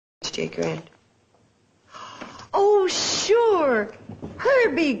J. Grant. Oh, sure.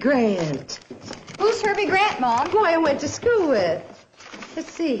 Herbie Grant. Who's Herbie Grant, Mom? Who I went to school with.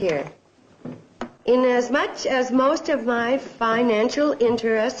 Let's see here. Inasmuch as most of my financial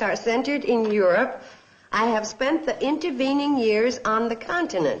interests are centered in Europe, I have spent the intervening years on the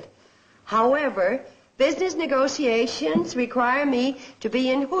continent. However, business negotiations require me to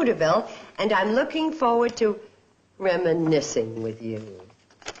be in Hooterville, and I'm looking forward to reminiscing with you.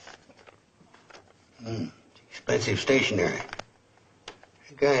 Expensive stationery.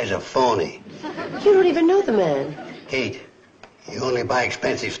 The guy's a phony. You don't even know the man. Kate, you only buy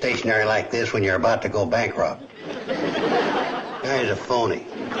expensive stationery like this when you're about to go bankrupt. The guy's a phony.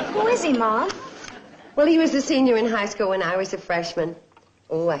 Who is he, Mom? Well, he was a senior in high school when I was a freshman.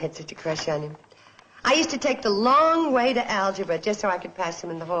 Oh, I had such a crush on him. I used to take the long way to algebra just so I could pass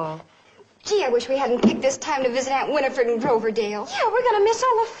him in the hall. Gee, I wish we hadn't picked this time to visit Aunt Winifred in Groverdale. Yeah, we're going to miss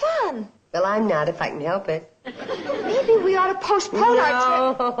all the fun. Well, I'm not, if I can help it. Maybe we ought to postpone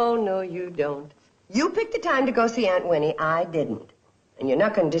our trip. No, you don't. You picked the time to go see Aunt Winnie. I didn't. And you're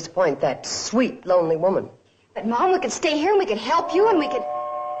not going to disappoint that sweet, lonely woman. But, Mom, we could stay here and we could help you and we could...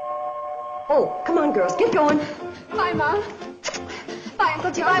 Oh, come on, girls. Get going. Bye, Mom. Bye,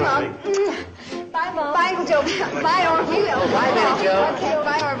 Uncle Joe. Bye, Mom. Bye, Mom. Bye, Uncle Joe. Bye, Orville. We will. Bye, Betty Joe. Okay,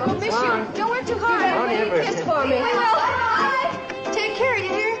 bye, Orville. We'll miss you. Don't work too hard. Don't ever. Kiss for me. We will. Bye. Take care, you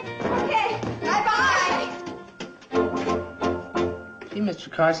hear? Okay. Bye-bye. Gee,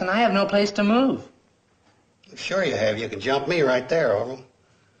 Mr. Carson, I have no place to move. Sure you have. You can jump me right there, Orville.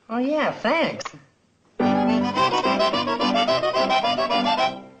 Oh, yeah, thanks.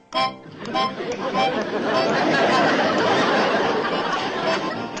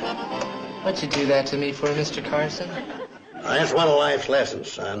 What'd you do that to me for, Mr. Carson? That's one of life's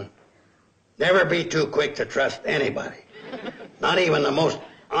lessons, son. Never be too quick to trust anybody. Not even the most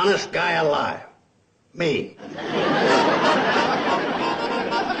honest guy alive. Me.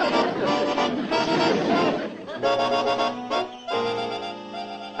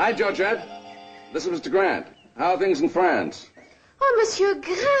 Hi, Georgette. This is Mr. Grant. How are things in France? Oh, Monsieur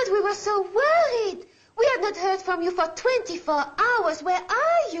Grant, we were so worried. We have not heard from you for 24 hours. Where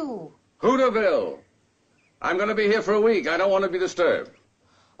are you? Hooterville. I'm going to be here for a week. I don't want to be disturbed.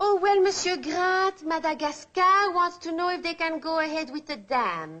 Oh, well, Monsieur Grant, Madagascar wants to know if they can go ahead with the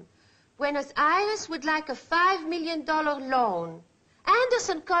dam. Buenos Aires would like a $5 million loan.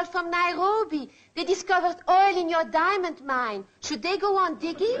 Anderson called from Nairobi. They discovered oil in your diamond mine. Should they go on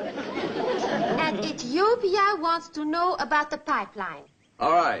digging? And Ethiopia wants to know about the pipeline.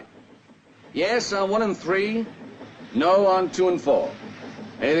 All right. Yes on 1 and 3. No on 2 and 4.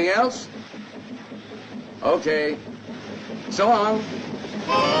 Anything else? Okay. So long.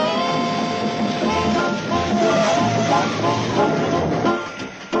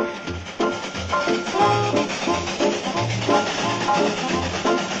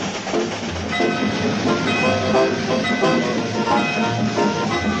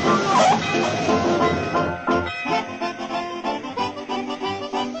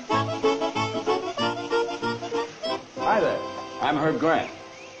 Hi there. I'm Herb Grant.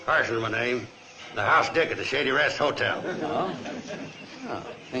 Carson's my name. The house dick at the Shady Rest Hotel. Oh? Oh,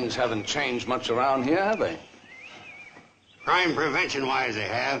 things haven't changed much around here, have they? Crime prevention-wise, they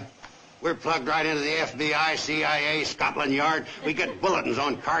have. We're plugged right into the FBI, CIA, Scotland Yard. We get bulletins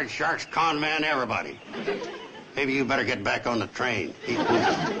on card sharks, con men, everybody. Maybe you better get back on the train.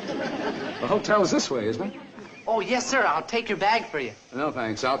 The hotel's this way, isn't it? Oh, yes, sir. I'll take your bag for you. No,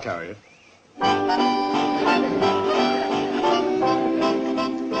 thanks. I'll carry it.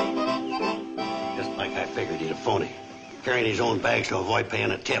 Just like I figured, he's a phony. Carrying his own bags to avoid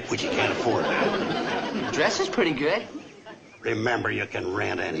paying a tip, which he can't afford. Your dress is pretty good. Remember, you can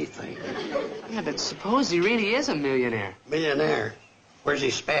rent anything. Yeah, but suppose he really is a millionaire. Millionaire? Where's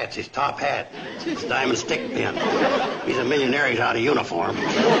his spats, his top hat, his diamond stick pin? He's a millionaire, he's out of uniform.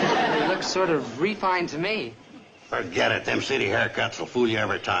 He looks sort of refined to me. Forget it. Them city haircuts will fool you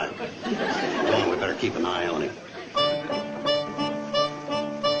every time. Come on, we better keep an eye on him.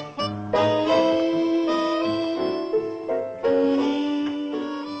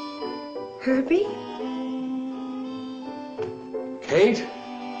 Herbie? Kate?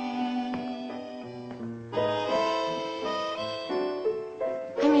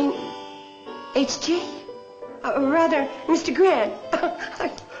 I mean, H.G.? Rather, Mr. Grant.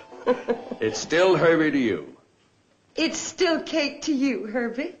 It's still Herbie to you. It's still Kate to you,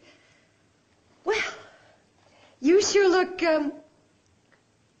 Herbie. Well, you sure look,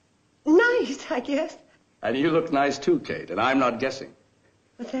 nice, I guess. And you look nice too, Kate, and I'm not guessing.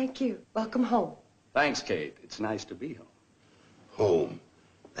 Well, thank you. Welcome home. Thanks, Kate. It's nice to be home. Home.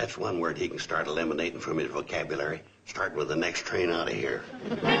 That's one word he can start eliminating from his vocabulary. Starting with the next train out of here.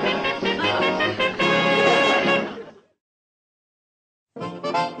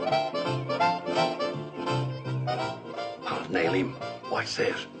 I'll nail him. Watch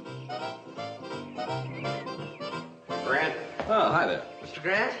this. Grant? Oh, hi there. Mr.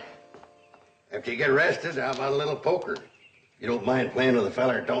 Grant? After you get arrested, how about a little poker? You don't mind playing with a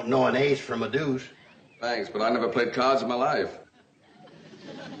feller that don't know an ace from a deuce? Thanks, but I never played cards in my life.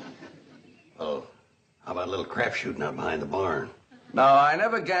 Oh, how about a little crap shooting out behind the barn? No, I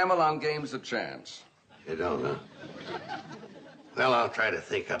never gamble on games of chance. You don't, huh? Well, I'll try to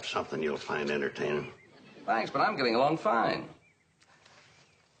think up something you'll find entertaining. Thanks, but I'm getting along fine.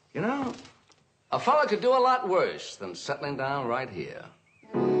 You know, a fella could do a lot worse than settling down right here.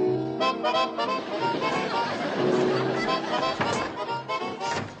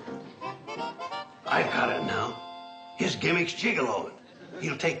 I got it now. His gimmick's gigoloing.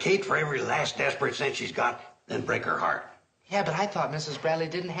 He'll take Kate for every last desperate cent she's got, then break her heart. Yeah, but I thought Mrs. Bradley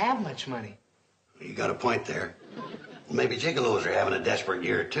didn't have much money. You got a point there. Well, maybe gigolos are having a desperate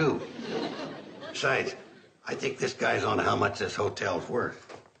year, too. Besides, I think this guy's on how much this hotel's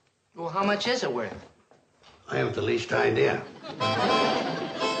worth. Well, how much is it worth? I haven't the least idea.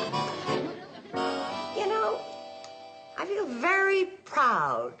 You know, I feel very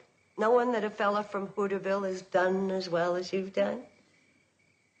proud knowing that a fella from Hooterville has done as well as you've done.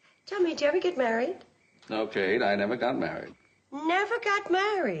 Tell me, did you ever get married? No, Kate, I never got married. Never got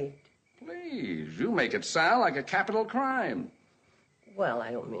married. Please, you make it sound like a capital crime. Well,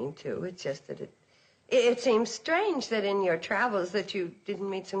 I don't mean to. It's just that it seems strange that in your travels that you didn't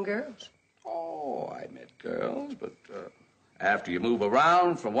meet some girls. Oh, I met girls, but after you move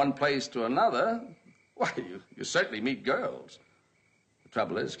around from one place to another, why, you certainly meet girls. The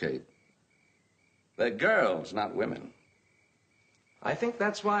trouble is, Kate, they're girls, not women. I think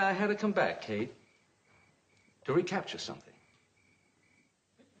that's why I had to come back, Kate, to recapture something.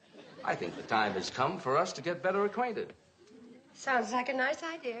 I think the time has come for us to get better acquainted. Sounds like a nice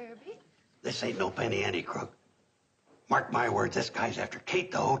idea, Herbie. This ain't no penny ante, crook. Mark my words, this guy's after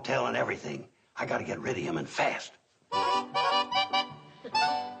Kate, the hotel, and everything. I gotta get rid of him and fast.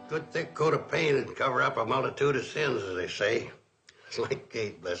 Good thick coat of paint would cover up a multitude of sins, as they say. It's like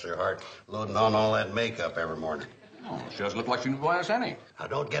Kate, bless her heart, loading on all that makeup every morning. Oh, she doesn't look like she can buy us any. Now,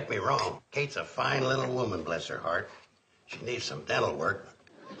 don't get me wrong. Kate's a fine little woman, bless her heart. She needs some dental work.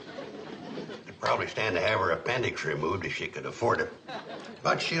 It'd probably stand to have her appendix removed if she could afford it.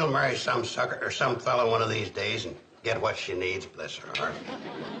 But she'll marry some sucker or some fellow one of these days and get what she needs, bless her heart.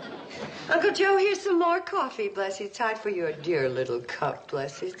 Uncle Joe, here's some more coffee, bless its heart, for your dear little cup,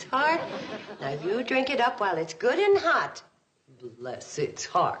 bless its heart. Now, you drink it up while it's good and hot. Bless its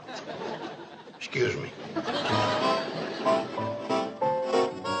heart. Excuse me. Uncle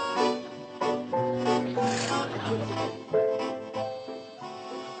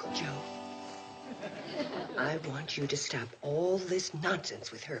Joe, I want you to stop all this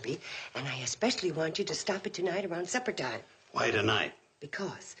nonsense with Herbie, and I especially want you to stop it tonight around supper time. Why tonight?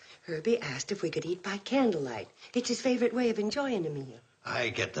 Because Herbie asked if we could eat by candlelight. It's his favorite way of enjoying a meal. I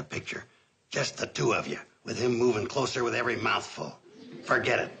get the picture. Just the two of you, with him moving closer with every mouthful.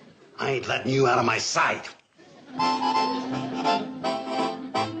 Forget it. I ain't letting you out of my sight.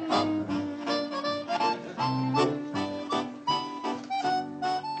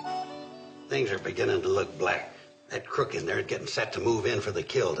 Things are beginning to look black. That crook in there is getting set to move in for the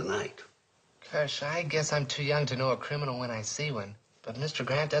kill tonight. Gosh, I guess I'm too young to know a criminal when I see one. But Mr.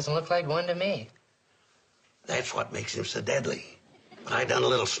 Grant doesn't look like one to me. That's what makes him so deadly. But I done a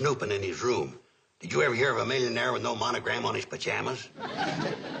little snooping in his room. Did you ever hear of a millionaire with no monogram on his pajamas?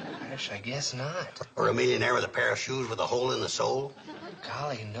 Gosh, I guess not. Or a millionaire with a pair of shoes with a hole in the sole?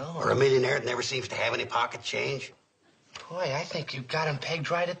 Golly, no. Or a millionaire that never seems to have any pocket change? Boy, I think you got him pegged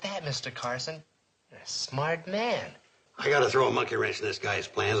right at that, Mr. Carson. You're a smart man. I gotta throw a monkey wrench in this guy's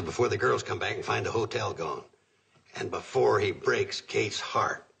plans before the girls come back and find the hotel gone. And before he breaks Kate's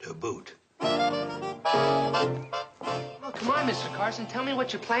heart to boot. Oh, come on, Mr. Carson. Tell me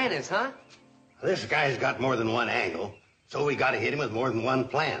what your plan is, huh? This guy's got more than one angle, so we gotta hit him with more than one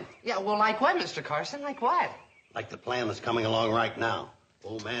plan. Yeah, well, like what, Mr. Carson? Like what? Like the plan that's coming along right now.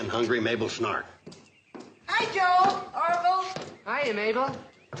 Old man hungry, Mabel Snark. Hi, Joe. Orville. Hiya, Mabel.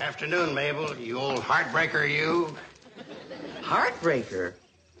 Afternoon, Mabel. You old heartbreaker, you. Heartbreaker?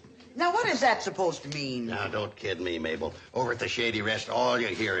 Now, what is that supposed to mean? Now, don't kid me, Mabel. Over at the Shady Rest, all you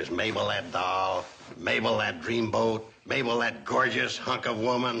hear is Mabel, that doll, Mabel, that dreamboat, Mabel, that gorgeous hunk of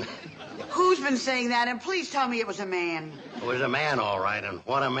woman. Who's been saying that? And please tell me it was a man. It was a man, all right, and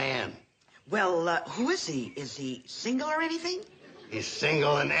what a man. Well, who is he? Is he single or anything? He's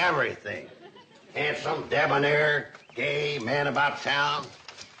single and everything. Handsome, debonair, gay, man about town.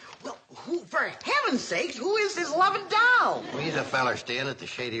 Well, who, for heaven's sakes, who is this loving doll? Well, he's a feller staying at the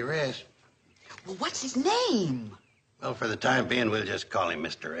Shady Rest. Well, what's his name? Well, for the time being, we'll just call him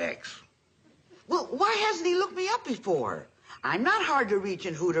Mr. X. Well, why hasn't he looked me up before? I'm not hard to reach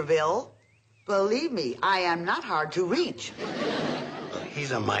in Hooterville. Believe me, I am not hard to reach. Well,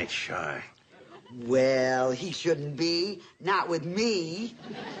 he's a mite shy. Well, he shouldn't be. Not with me.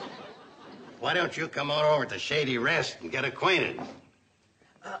 Why don't you come on over to Shady Rest and get acquainted?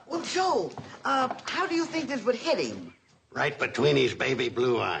 Well, Joe, how do you think this would hit him? Right between his baby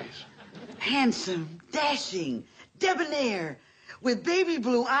blue eyes. Handsome, dashing, debonair, with baby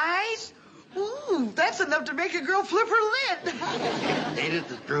blue eyes? Ooh, that's enough to make a girl flip her lid. Ain't it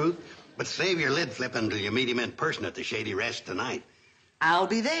the truth? But save your lid flipping until you meet him in person at the Shady Rest tonight. I'll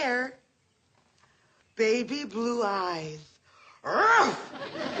be there. Baby blue eyes. Urgh!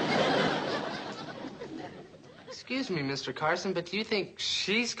 Excuse me, Mr. Carson, but do you think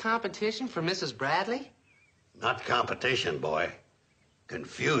she's competition for Mrs. Bradley? Not competition, boy.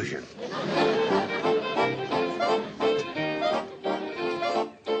 Confusion.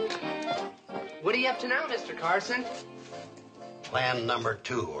 What are you up to now, Mr. Carson? Plan number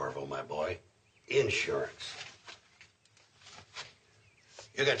 2, Orville, my boy. Insurance.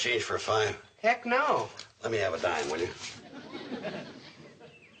 You got change for 5? Heck no. Let me have a dime, will you?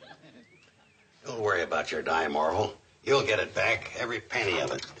 Don't worry about your dime, Orville. You'll get it back, every penny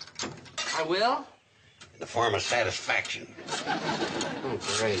of it. I will? In the form of satisfaction. Oh,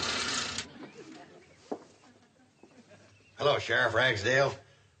 great. Hello, Sheriff Ragsdale.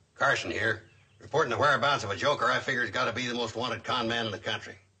 Carson here. Reporting the whereabouts of a joker I figure has got to be the most wanted con man in the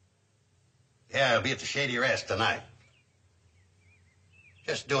country. Yeah, I'll be at the Shady Rest tonight.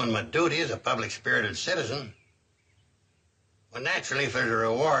 Just doing my duty as a public-spirited citizen. Well, naturally, if there's a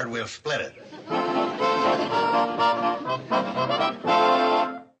reward, we'll split it.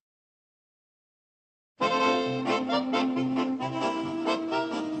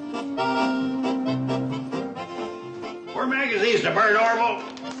 More magazines to burn, Orville.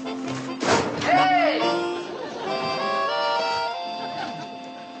 Hey!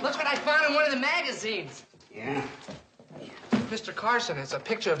 Look what I found in one of the magazines. Yeah? Mr. Carson, it's a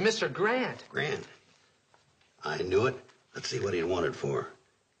picture of Mr. Grant. Grant. I knew it. Let's see what he wanted for.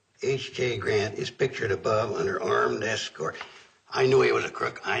 H.J. Grant is pictured above under armed escort. I knew he was a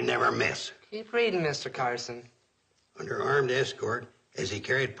crook. I never miss. Keep reading, Mr. Carson. Under armed escort as he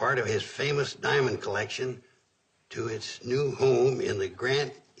carried part of his famous diamond collection to its new home in the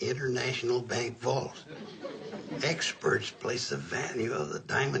Grant International Bank vault. Experts place the value of the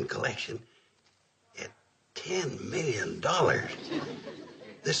diamond collection at $10 million.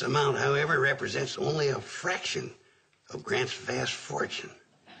 This amount, however, represents only a fraction of Grant's vast fortune.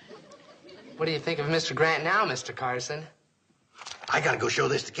 What do you think of Mr. Grant now, Mr. Carson? I gotta go show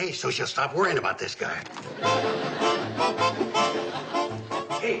this to Kate so she'll stop worrying about this guy.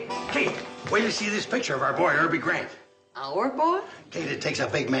 Hey, Kate, wait till you see this picture of our boy, Herbie Grant. Our boy? Kate, it takes a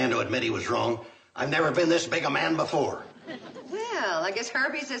big man to admit he was wrong. I've never been this big a man before. Well, I guess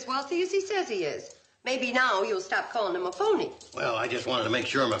Herbie's as wealthy as he says he is. Maybe now you'll stop calling him a phony. Well, I just wanted to make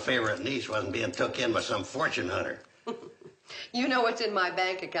sure my favorite niece wasn't being took in by some fortune hunter. You know what's in my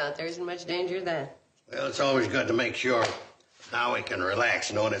bank account. There isn't much danger of that. Well, it's always good to make sure. Now we can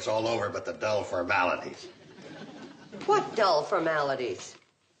relax knowing it's all over but the dull formalities. What dull formalities?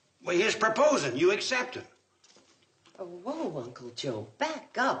 Well, he's proposing. You accept him. Oh, whoa, Uncle Joe,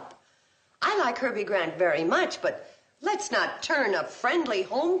 back up. I like Herbie Grant very much, but let's not turn a friendly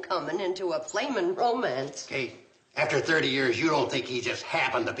homecoming into a flaming romance. Kate, after 30 years, you don't think he just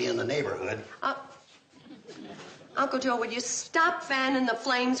happened to be in the neighborhood? Uncle Joe, will you stop fanning the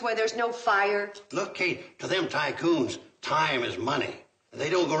flames where there's no fire? Look, Kate, to them tycoons, time is money. And they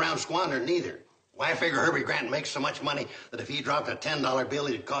don't go around squandering neither. Why, I figure Herbie Grant makes so much money that if he dropped a $10 bill,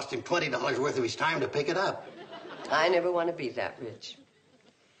 it'd cost him $20 worth of his time to pick it up. I never want to be that rich.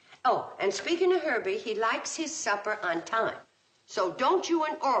 Oh, and speaking of Herbie, he likes his supper on time. So don't you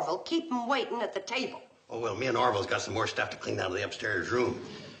and Orville keep him waiting at the table. Oh, well, me and Orville's got some more stuff to clean out of the upstairs room.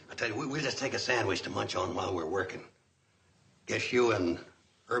 I tell you, we'll just take a sandwich to munch on while we're working. Guess you and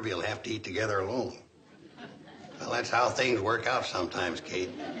Herbie will have to eat together alone. Well, that's how things work out sometimes, Kate.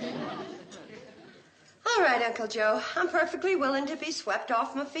 All right, Uncle Joe. I'm perfectly willing to be swept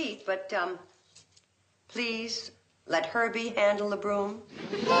off my feet, but, please let Herbie handle the broom.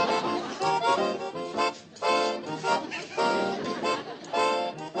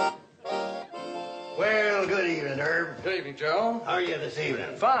 Well, good evening, Herb. Good evening, Joe. How are you this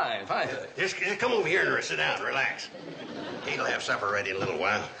evening? Fine, fine. Just come over here and sit down, relax. Kate'll have supper ready in a little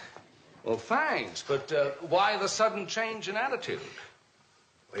while. Well, thanks, but why the sudden change in attitude?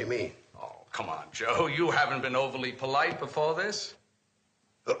 What do you mean? Oh, come on, Joe. You haven't been overly polite before this?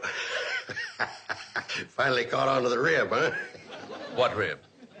 Oh. Finally caught on to the rib, huh? What rib?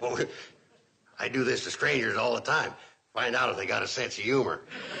 Well, I do this to strangers all the time. Find out if they got a sense of humor.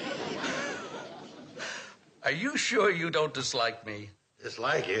 Are you sure you don't dislike me?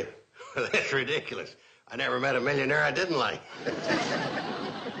 Dislike you? That's ridiculous. I never met a millionaire I didn't like.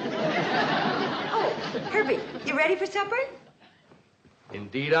 Oh, Herbie, you ready for supper?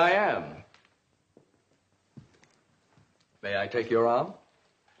 Indeed I am. May I take your arm?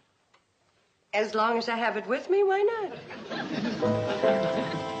 As long as I have it with me, why not?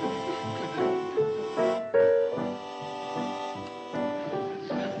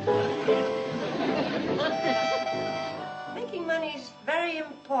 Making money's very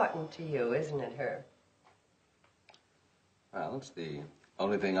important to you, isn't it, Herb? Well, it's the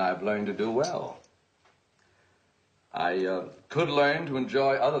only thing I've learned to do well. I could learn to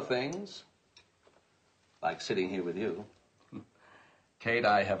enjoy other things, like sitting here with you. Kate,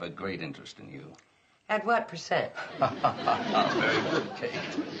 I have a great interest in you. At what percent? Very good, Kate.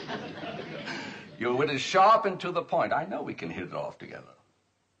 Your wit is sharp and to the point. I know we can hit it off together.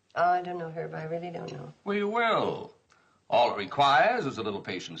 Oh, I don't know, Herb. I really don't know. We will. All it requires is a little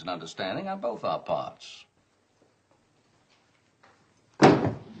patience and understanding on both our parts.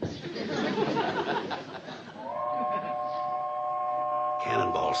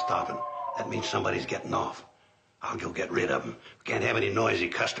 Cannonball stopping. That means somebody's getting off. I'll go get rid of them. We can't have any noisy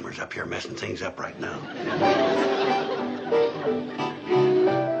customers up here messing things up right now.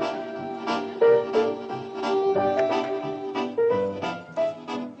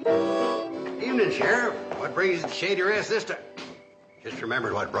 Evening, Sheriff. What brings you to shady rest this time? Just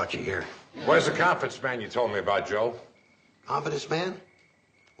remembered what brought you here. Where's the confidence man you told me about, Joe? Confidence man?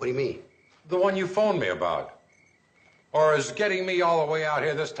 What do you mean? The one you phoned me about. Or is getting me all the way out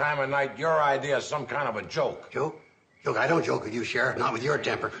here this time of night your idea of some kind of a joke? Joke? Joke? I don't joke with you, Sheriff, not with your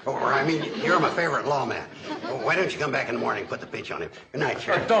temper. Or I mean, you're my favorite lawman. Why don't you come back in the morning and put the pinch on him? Good night,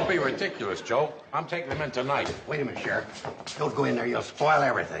 Sheriff. Don't be ridiculous, Joe. I'm taking him in tonight. Wait a minute, Sheriff. Don't go in there. You'll spoil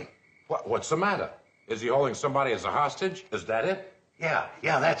everything. What's the matter? Is he holding somebody as a hostage? Is that it? Yeah,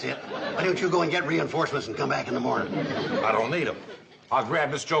 that's it. Why don't you go and get reinforcements and come back in the morning? I don't need him. I'll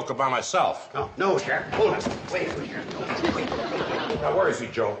grab this joker by myself. No, Sheriff. Hold on. Wait, Sheriff. Wait. Now, where is he,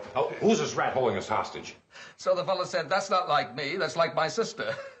 Joe? Who's this rat holding us hostage? So the fellow said, that's not like me, that's like my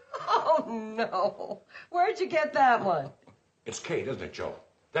sister. Oh, no. Where'd you get that one? It's Kate, isn't it, Joe?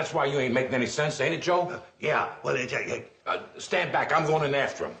 That's why you ain't making any sense, ain't it, Joe? Yeah, well, stand back. I'm going in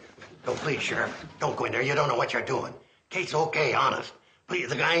after him. No, please, Sheriff. Don't go in there. You don't know what you're doing. Kate's okay, honest. Please,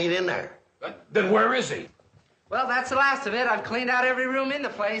 the guy ain't in there. Then where is he? Well, that's the last of it. I've cleaned out every room in the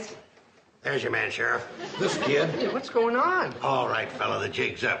place. There's your man, Sheriff. This kid? Hey, what's going on? All right, fella, the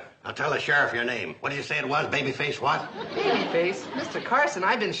jig's up. Now tell the sheriff your name. What did you say it was? Babyface what? Babyface? Mr. Carson,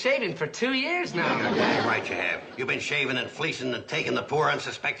 I've been shaving for 2 years now. Damn right you have. You've been shaving and fleecing and taking the poor,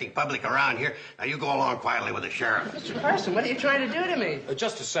 unsuspecting public around here. Now you go along quietly with the sheriff. Mr. Carson, what are you trying to do to me?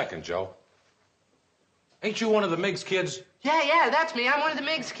 Just a second, Joe. Ain't you one of the Miggs kids? Yeah, that's me. I'm one of the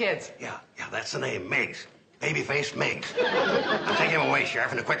Miggs kids. Yeah, that's the name, Miggs. Babyface Miggs. Now take him away, Sheriff,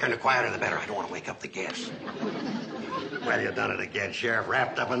 and the quicker and the quieter the better. I don't want to wake up the guests. Well, you done it again, Sheriff.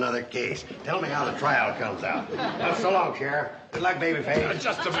 Wrapped up another case. Tell me how the trial comes out. Well, so long, Sheriff. Good luck, Babyface.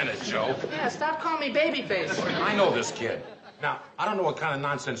 Just a minute, Joe. Yeah, stop calling me Babyface. I know this kid. Now, I don't know what kind of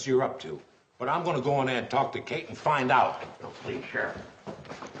nonsense you're up to, but I'm going to go in there and talk to Kate and find out. No, please, Sheriff.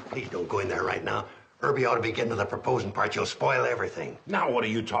 Please don't go in there right now. Herbie ought to be getting to the proposing part. You'll spoil everything. Now, what are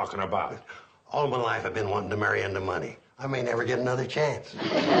you talking about? All my life I've been wanting to marry into money. I may never get another chance.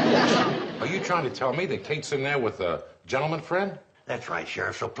 Are you trying to tell me that Kate's in there with a gentleman friend? That's right,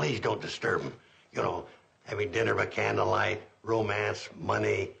 Sheriff, so please don't disturb him. You know, having dinner by candlelight, romance,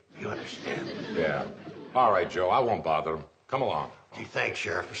 money, you understand. Yeah. All right, Joe, I won't bother him. Come along. Gee, thanks,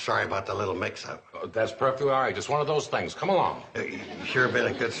 Sheriff. Sorry about the little mix-up. That's perfectly all right. Just one of those things. Come along. You sure been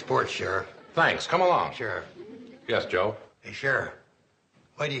a good sport, Sheriff. Thanks. Come along. Sheriff. Yes, Joe? Hey, Sheriff,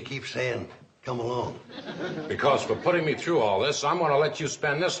 why do you keep saying, come along? Because for putting me through all this, I'm going to let you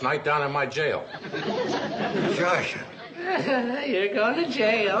spend this night down in my jail. Josh. You're going to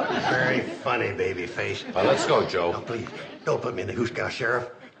jail. Very funny, Babyface. Well, let's go, Joe. Now, please, don't put me in the goose gouse, Sheriff.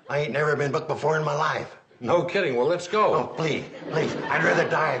 I ain't never been booked before in my life. No kidding. Well, let's go. Oh, please. I'd rather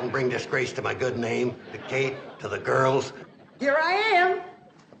die than bring disgrace to my good name, to Kate, to the girls. Here I am.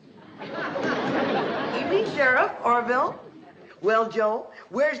 You evening, Sheriff Orville. Well, Joe,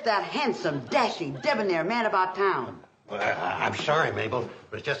 where's that handsome, dashing, debonair man about town? Well, I'm sorry, Mabel,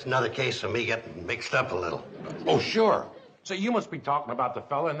 but it's just another case of me getting mixed up a little. Oh, sure. So you must be talking about the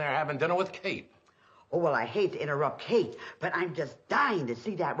fella in there having dinner with Kate. Oh, well, I hate to interrupt Kate, but I'm just dying to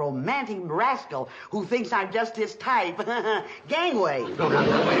see that romantic rascal who thinks I'm just his type. Gangway. No,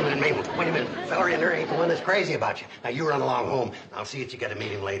 wait a minute, Mabel. Wait a minute. Fella in there ain't the one that's crazy about you. Now, you run along home. I'll see that you get to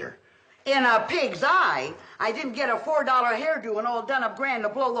meet him later. In a pig's eye, I didn't get a $4 hairdo and all done up grand to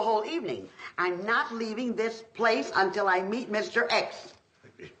blow the whole evening. I'm not leaving this place until I meet Mr. X.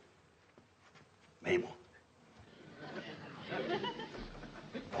 Mabel.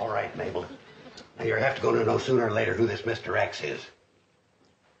 All right, Mabel. Now, you have to go to know sooner or later who this Mr. X is.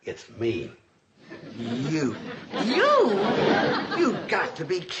 It's me. You? You got to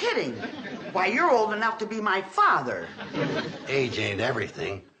be kidding. Why, you're old enough to be my father. Age ain't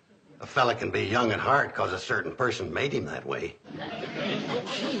everything. A fella can be young at heart because a certain person made him that way.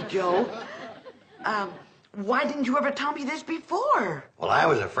 Gee, Joe. Why didn't you ever tell me this before? Well, I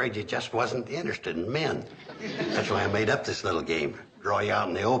was afraid you just wasn't interested in men. That's why I made up this little game. Draw you out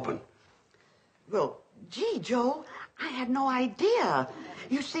in the open. Well, gee, Joe, I had no idea.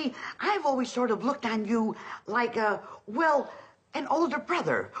 You see, I've always sort of looked on you like an older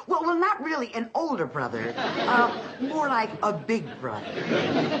brother. Well, not really an older brother. More like a big brother.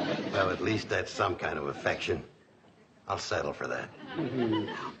 Well, at least that's some kind of affection. I'll settle for that.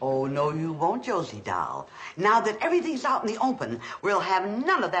 Oh, no, you won't, Josie doll. Now that everything's out in the open, we'll have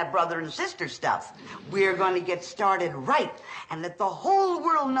none of that brother and sister stuff. We're going to get started right and let the whole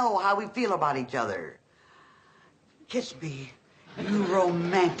world know how we feel about each other. Kiss me, you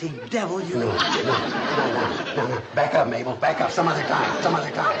romantic devil, you. No. Back up, Mabel. Back up some other time.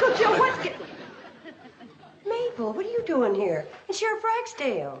 Uncle Joe, what's... Mabel, what are you doing here? It's Sheriff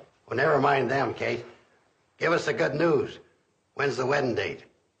Ragsdale. Well, never mind them, Kate. Give us the good news. When's the wedding date?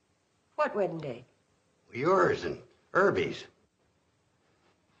 What wedding date? Yours and Herbie's.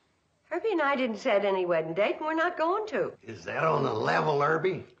 Herbie and I didn't set any wedding date, and we're not going to. Is that on the level,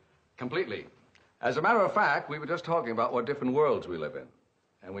 Herbie? Completely. As a matter of fact, we were just talking about what different worlds we live in.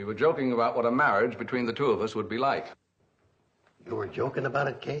 And we were joking about what a marriage between the two of us would be like. You were joking about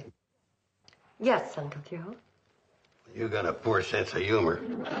it, Kate? Yes, Uncle Joe. You got a poor sense of humor.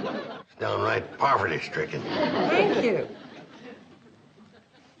 It's downright poverty-stricken. Thank you.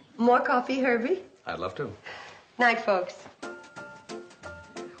 More coffee, Herbie? I'd love to. Night, folks.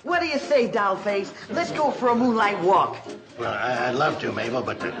 What do you say, dollface? Let's go for a moonlight walk. Well, I'd love to, Mabel,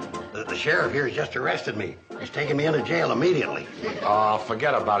 but the sheriff here has just arrested me. He's taking me into jail immediately. Oh,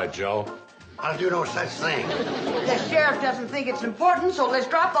 forget about it, Joe. I'll do no such thing. The sheriff doesn't think it's important, so let's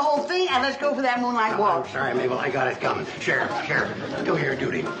drop the whole thing and let's go for that moonlight walk. I'm sorry, Mabel. I got it coming. Sheriff, do your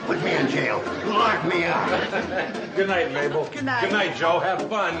duty. Put me in jail. Lock me up. Good night, Mabel. Good night. Good night, Joe. Have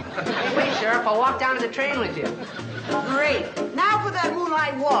fun. Hey, wait, Sheriff, I'll walk down to the train with you. Great. Now for that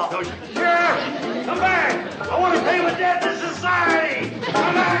moonlight walk. Sheriff, come back. I want to pay with debt to society.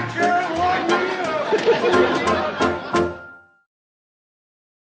 Come back, Sheriff. Lock me up.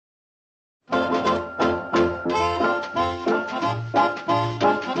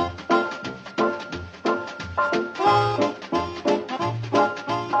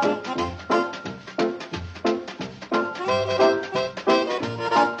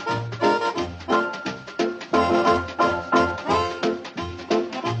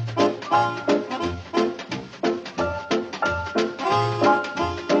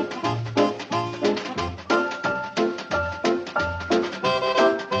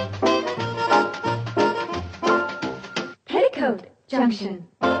 Petticoat, Junction.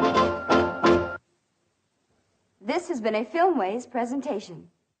 This has been a Filmways presentation.